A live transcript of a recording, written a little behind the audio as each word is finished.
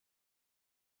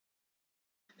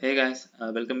Hey guys,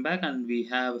 welcome back, and we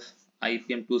have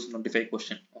IBM 225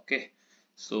 question. Okay,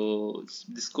 so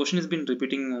this question has been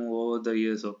repeating over the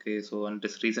years. Okay, so and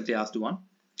just recently asked one.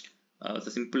 It's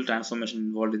a simple transformation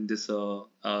involved in this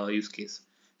use case.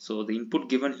 So the input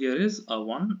given here is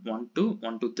 1, 1, 2,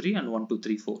 1, 2, 3, and 1, 2,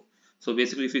 3, 4. So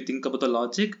basically, if you think about the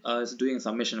logic, it's doing a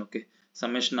summation. Okay,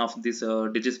 summation of these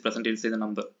digits present inside the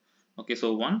number. Okay,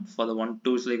 so 1 for the 1,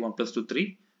 2 is like 1 plus 2,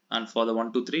 3, and for the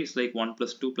 1, 2, 3 is like 1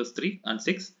 plus 2 plus 3 and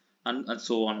 6, and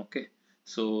so on. Okay,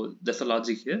 so that's the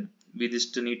logic here. We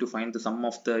just need to find the sum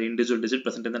of the individual digit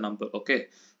present in the number. Okay,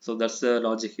 so that's the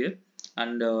logic here,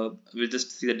 and we'll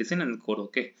just see the design and the code.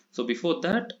 Okay, so before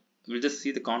that, we'll just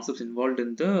see the concepts involved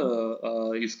in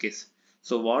the use case.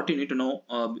 So what you need to know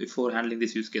before handling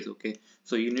this use case. Okay,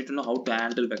 so you need to know how to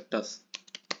handle vectors.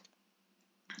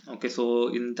 Okay, so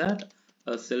in that,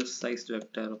 a self-sized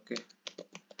vector. Okay,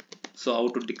 so how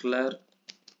to declare.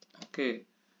 Okay,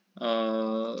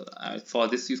 for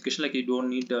this use case, like, you don't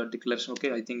need a declaration.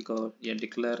 Okay, I think yeah,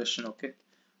 declaration. Okay,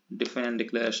 define and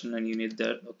declaration, and you need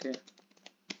that. Okay,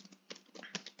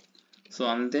 so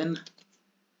and then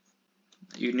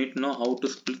you need to know how to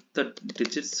split the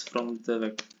digits from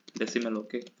the decimal.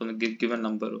 Okay, from the given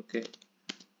number. Okay,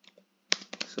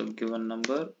 so given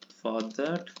number, for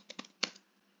that,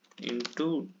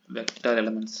 into vector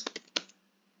elements.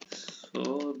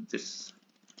 So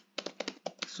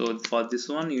for this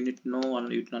one, you need to know and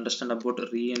you can understand about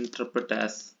reinterpret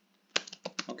as.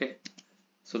 Okay,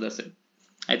 so that's it.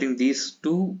 I think these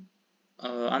two,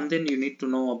 and then you need to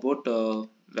know about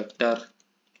vector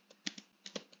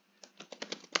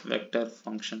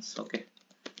functions. Okay,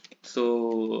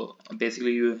 so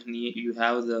basically you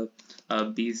have the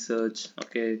b search.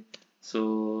 Okay,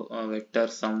 so vector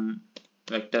sum,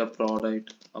 vector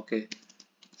product. Okay,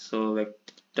 so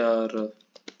vector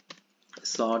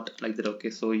sort, like that. Okay,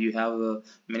 so you have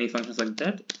many functions like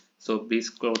that. So please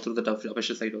go through the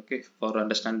official site. Okay, for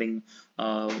understanding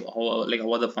how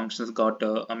the functions got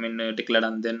declared,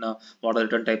 and then what are the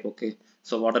return type. Okay,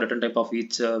 so what are the return type of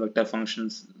each vector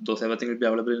functions, those everything will be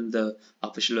available in the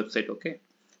official website. Okay,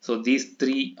 so these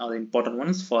three are the important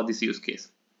ones for this use case.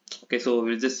 Okay, so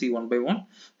we'll just see one by one,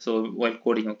 so while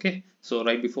coding. Okay, so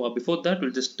right before that,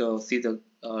 we'll just see the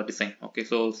design. Okay,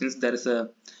 so since there is a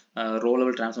row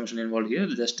level transformation involved here,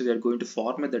 just we are going to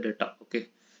format the data. Okay,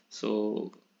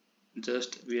 so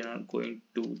just we are going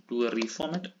to do a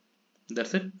reformat.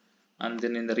 That's it. And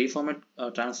then in the reformat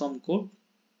transform code.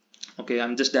 Okay,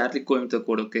 I'm just directly going to the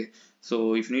code. Okay,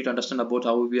 so if you need to understand about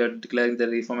how we are declaring the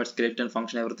reformat skeleton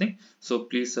function, everything, so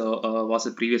please watch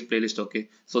the previous playlist. Okay,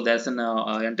 so there's an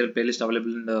entire playlist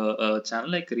available in the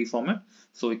channel, like reformat,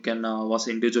 so you can watch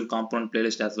the individual component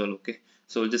playlist as well. Okay,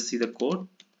 so we'll just see the code.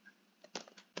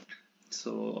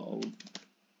 So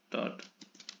dot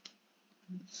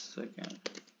second.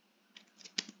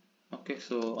 Okay,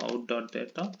 so out dot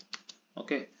data.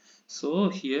 Okay, so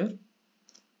here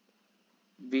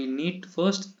we need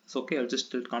first, so okay, I'll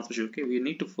just tell conceptual. Okay, we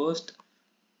need to first,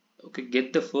 okay,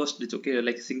 get the first digit. Okay,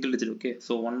 like single digit. Okay,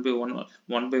 so one by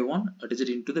one a digit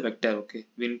into the vector. Okay,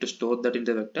 we need to store that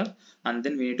into the vector, and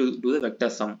then we need to do the vector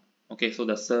sum. Okay, so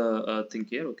that's the thing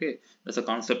here. Okay, that's a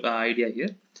concept idea here.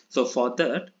 So for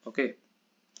that, okay,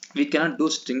 we cannot do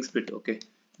string split. Okay,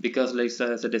 because like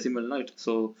as a decimal, right?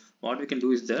 So what we can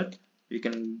do is that we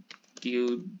can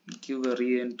give a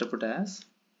reinterpret as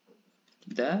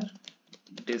there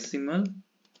decimal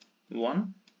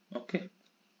 1. Okay,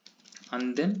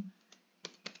 and then,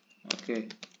 okay,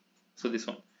 so this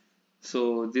one,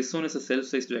 so this one is a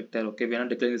self-sized vector. Okay, we are not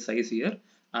declaring the size here,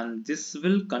 and this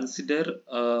will consider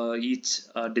each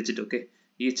digit. Okay,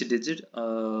 each digit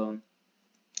from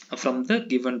the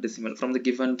given decimal, from the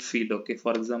given field. Okay,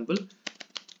 for example,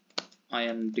 I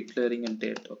am declaring a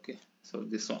date. Okay, so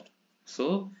this one,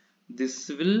 so this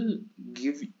will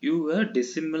give you a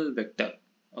decimal vector.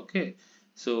 Okay,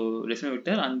 so decimal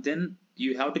vector, and then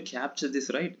you have to capture this,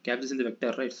 right? Capture this in the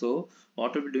vector, right? So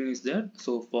what we'll be doing is that,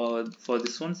 so for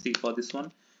this one, see, for this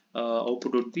one,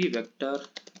 output would be vector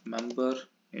member,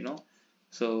 you know.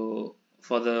 So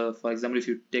for example, if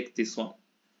you take this one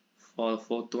for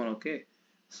fourth one. Okay,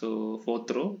 so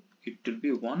fourth row, it will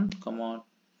be 1 comma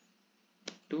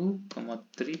 2 comma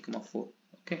 3 comma 4.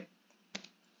 Okay,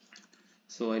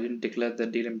 so I didn't declare the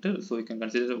delimiter, so you can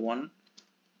consider 1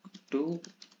 2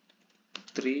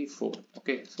 3 4.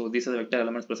 Okay, so these are the vector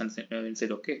elements present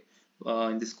inside. Okay,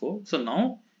 in this code. So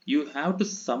now you have to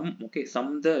sum. Okay,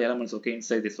 sum the elements. Okay,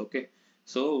 inside this. Okay,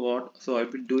 so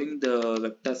I'll be doing the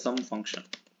vector sum function.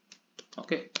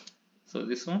 Okay, so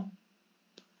this one,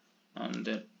 and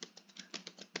then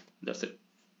that's it.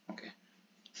 Okay,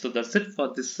 so that's it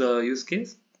for this use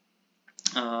case.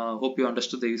 Hope you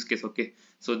understood the use case. Okay,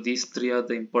 so these three are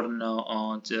the important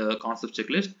concept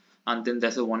checklist, and then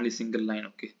there's a only single line.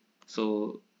 Okay,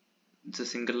 so it's a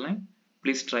single line.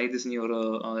 Please try this in your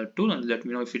tool and let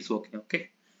me know if it's working. Okay,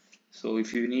 so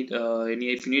if you need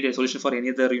if you need a solution for any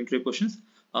other interview questions,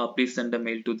 please send a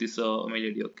mail to this mail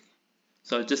ID. Okay,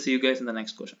 so I'll just see you guys in the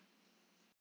next question.